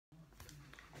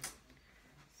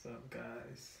What's up,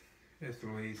 guys? It's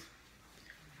Luis.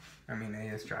 I mean,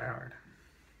 AS Tryhard.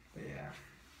 But yeah.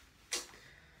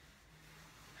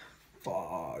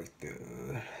 Fuck,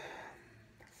 dude.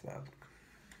 What's up?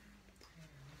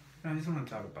 I just want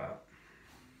to talk about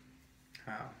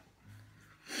how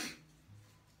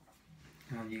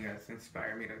you guys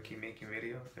inspired me to keep making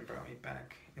videos and brought me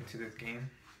back into this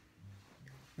game.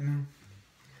 You know,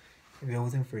 if it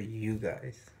wasn't for you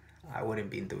guys, I wouldn't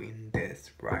be doing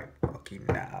this right fucking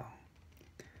now.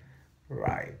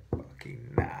 Right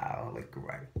fucking now. Like,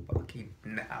 right fucking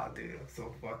now, dude. I'm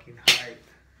so fucking hyped.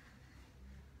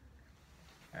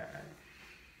 Alright.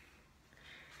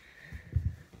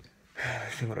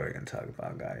 Let's see what are we gonna talk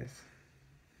about, guys.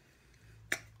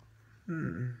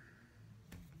 Dude,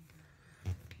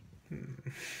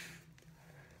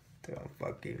 I'm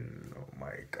fucking, oh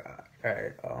my god.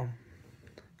 Alright,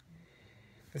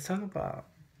 let's talk about,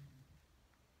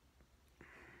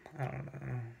 I don't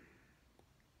know.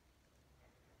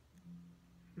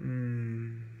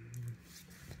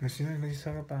 Let's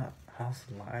talk about how's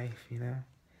life, you know?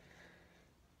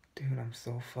 Dude, I'm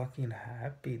so fucking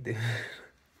happy, dude.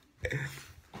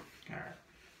 Alright.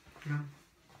 You know?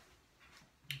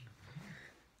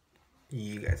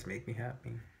 You guys make me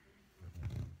happy.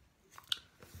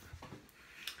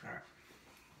 Alright.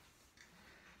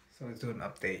 So let's do an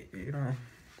update, you know?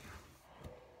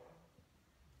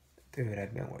 Dude,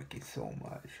 I've been working so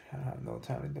much. I have no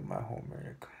time to do my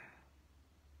homework.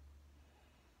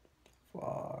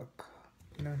 Fuck.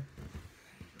 You know?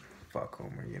 Fuck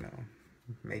homework, you know?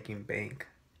 Making bank.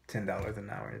 $10 an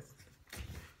hour is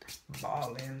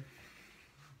ballin'.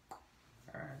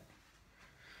 Alright.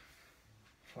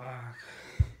 Fuck.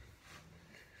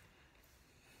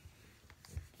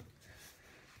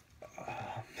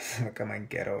 Look at my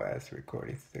ghetto ass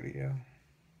recording studio.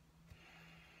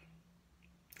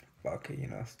 Fuck it, you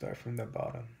know, start from the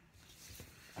bottom.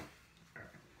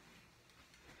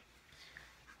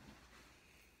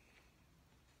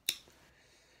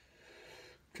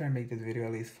 Try and make this video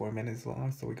at least 4 minutes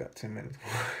long, so we got 10 minutes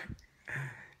more.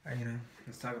 Alright, you know,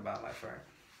 let's talk about life,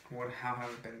 right? How have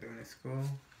I been doing in school?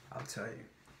 I'll tell you.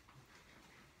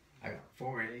 I got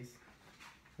 4 A's,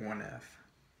 1 F,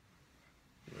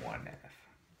 1 F,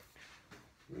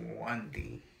 1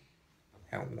 D,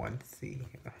 and 1 C.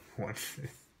 1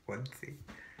 C.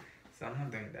 So I'm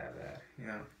not doing that bad, you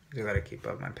know. Just gotta keep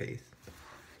up my pace.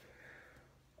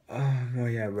 Well,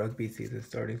 yeah, rugby season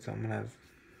starting, so I'm gonna have,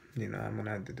 you know, I'm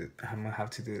gonna have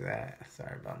to do that.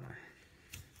 Sorry about my.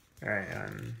 All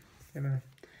right, you know,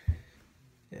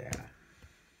 yeah.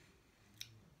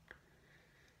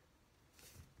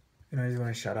 You know, I just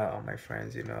want to shout out all my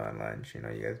friends, you know, at lunch. You know,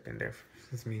 you guys been there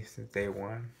since day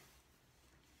one.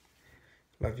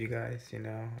 Love you guys, you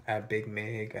know. At Big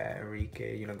Mig, at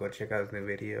Enrique, you know, go check out his new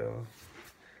video.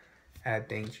 At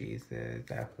Thank Jesus,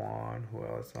 at Juan, who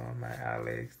else on at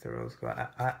Alex, the Rose Squad,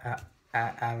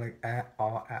 at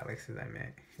all Alexes I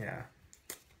met, yeah.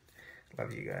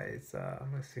 Love you guys.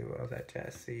 Let's see what else. At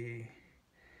Jesse.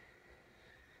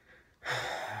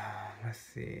 Let's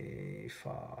see.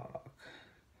 Fuck.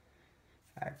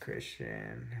 At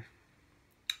Christian.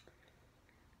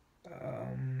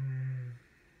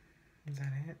 Is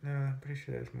that it? No, I'm pretty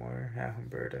sure there's more. At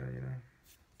Humberto, you know.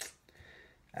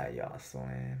 At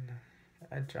Yoselin.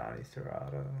 At Johnny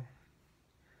Serrato.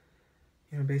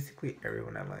 You know, basically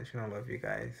everyone at lunch. You know, love you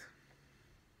guys.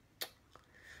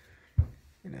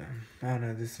 You know, I don't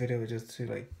know, this video was just to,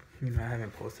 like, you know, I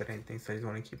haven't posted anything, so I just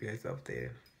want to keep you guys updated.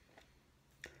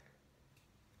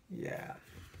 Yeah.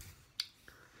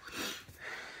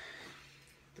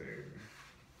 Dude.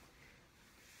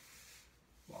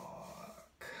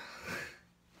 Fuck.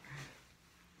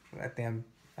 I think I'm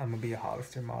gonna be a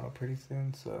Hollister model pretty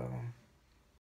soon, so